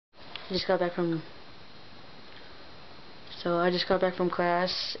just got back from. So I just got back from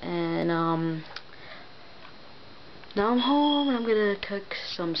class, and now I'm home, and I'm gonna cook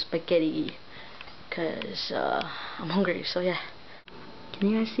some spaghetti, cause I'm hungry. So yeah. Can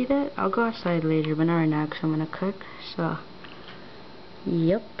you guys see that? I'll go outside later, but not right now, cause I'm gonna cook. So,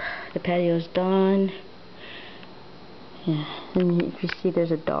 yep, the patio's done. Yeah, and if you see,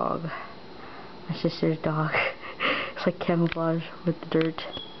 there's a dog. My sister's dog. It's like camouflage with the dirt.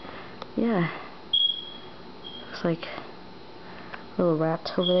 Yeah. Looks like little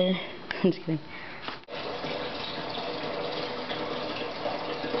rats over there. I'm just kidding.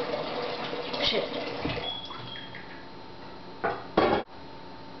 Shit.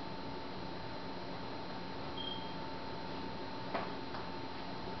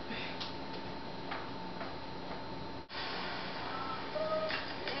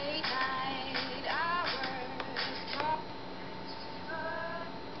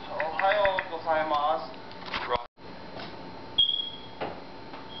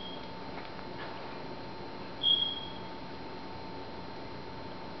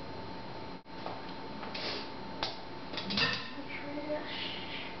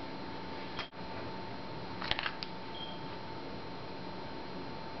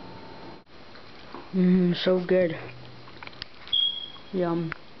 So good.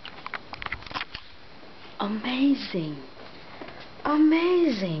 Yum. Amazing.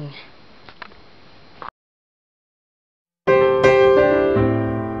 Amazing.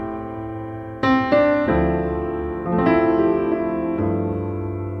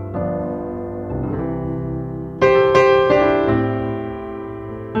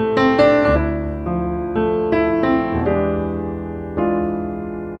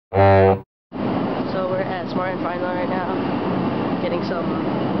 Smart and Fine Line right now, getting some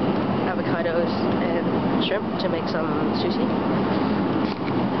avocados and shrimp to make some sushi.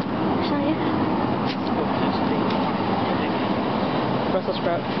 So yeah. Brussels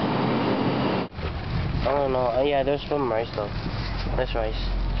sprout. I don't know. Yeah, there's some rice though. That's rice.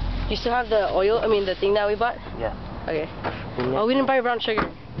 You still have the oil? I mean the thing that we bought? Yeah. Okay. Oh, we didn't buy brown sugar.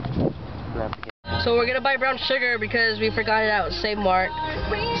 No, so we're gonna buy brown sugar because we forgot it at Save Mart.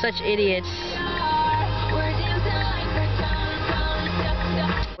 Such idiots.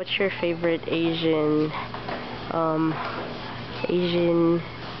 What's your favorite Asian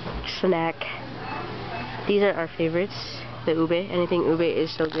snack? These are our favorites. The ube. Anything ube is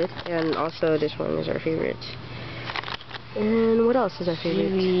so good. And also this one is our favorite. And what else is our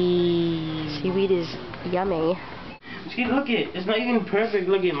favorite? Seaweed. Seaweed is yummy. See, look it. It's not even perfect.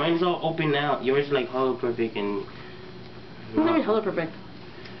 Look it. Mine's all open out. Yours is like hollow perfect and. What do you mean hollow perfect?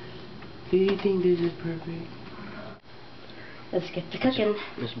 Do you think this is perfect? Let's get to cooking.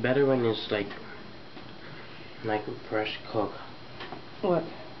 It's better when it's like fresh cook. What?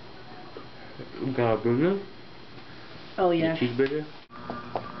 Gabuna? Oh yeah. The cheeseburger?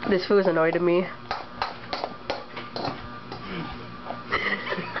 This food is annoying to me.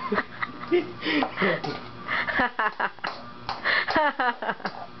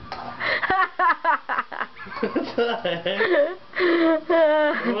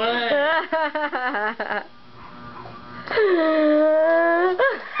 What?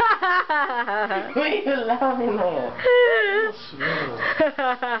 What are you laughing at?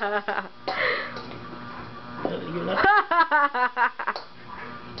 You laughing?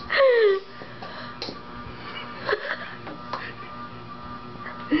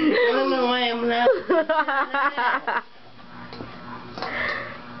 I don't know why I'm laughing.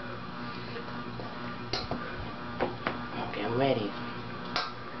 Okay, I'm ready.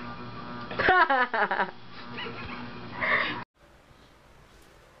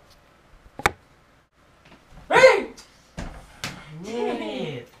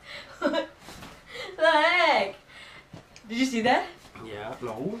 What the heck? Did you see that? Yeah,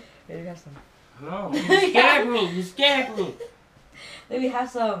 no. Maybe have some. No, you scared me. You scared me. Maybe have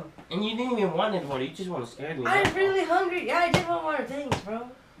some. And you didn't even want it for it. You just want to scare me. I'm really hungry. Yeah, I did want more things, bro.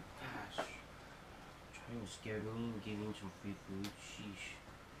 Gosh. Trying to scare me and giving some free food. Sheesh.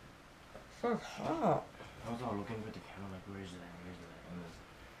 So hot. I was all looking for the camera like, where is that? Where is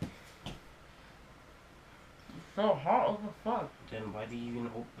that? It's so hot. What the fuck? Then why do you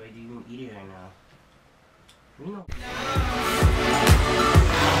even eat it right now? You know.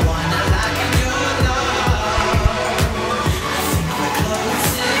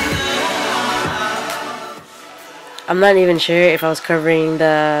 I'm not even sure if I was covering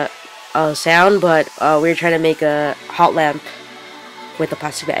the sound, but we were trying to make a hot lamp with a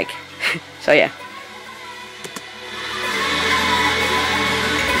plastic bag. So yeah.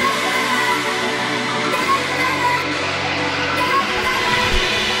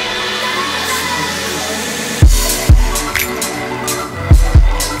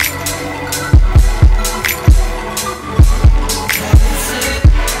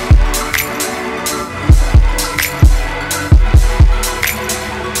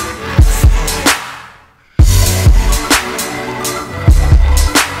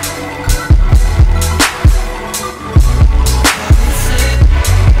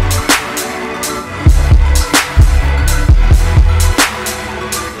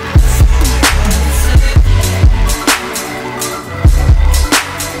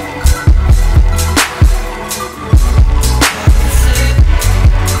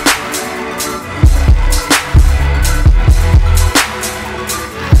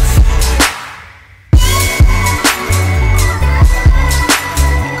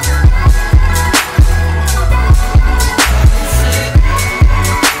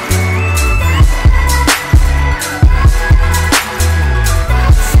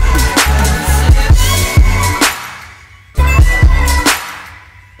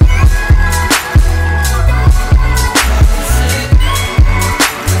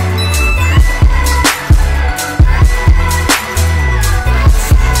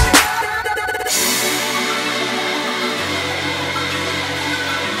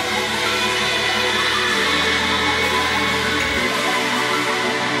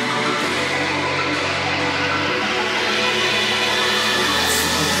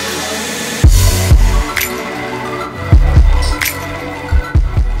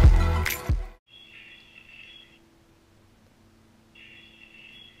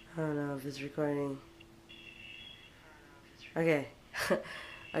 it's recording. Okay.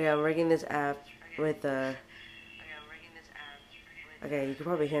 Okay, I'm working this app with okay, you can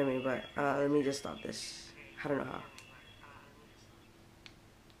probably hear me, but let me just stop this. I don't know how.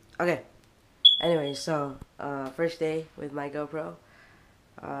 Okay. Anyway, so first day with my GoPro.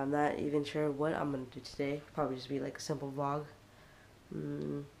 I'm not even sure what I'm gonna do today. Probably just be like a simple vlog.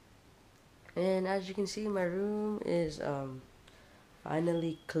 And as you can see, my room is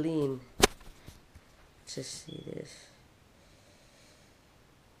finally clean. Let's just see this.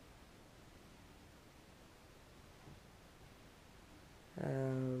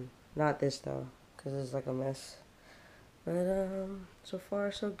 Not this though, because it's like a mess. But so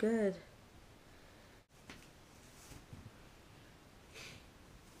far so good.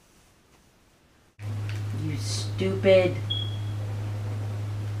 You stupid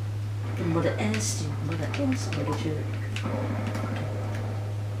mother ass, look at you.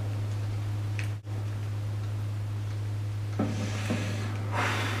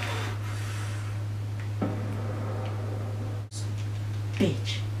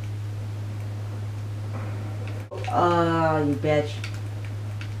 Bitch. Oh, you bitch.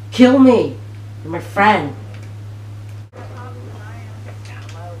 Kill me. You're my friend.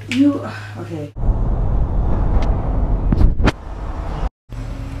 You. Okay.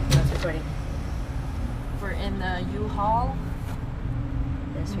 That's recording. We're in the U-Haul.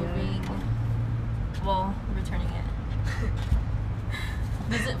 Yes, we moving. Well, returning it.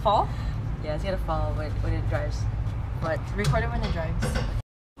 Does it fall? Yeah, it's gonna fall when it drives. But Record it when it drives.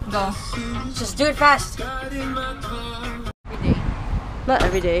 Go. just do it fast. Every day. Not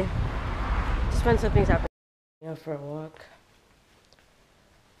every day. Just when something's happening. You know, for a walk.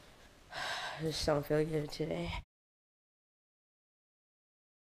 I just don't feel good today.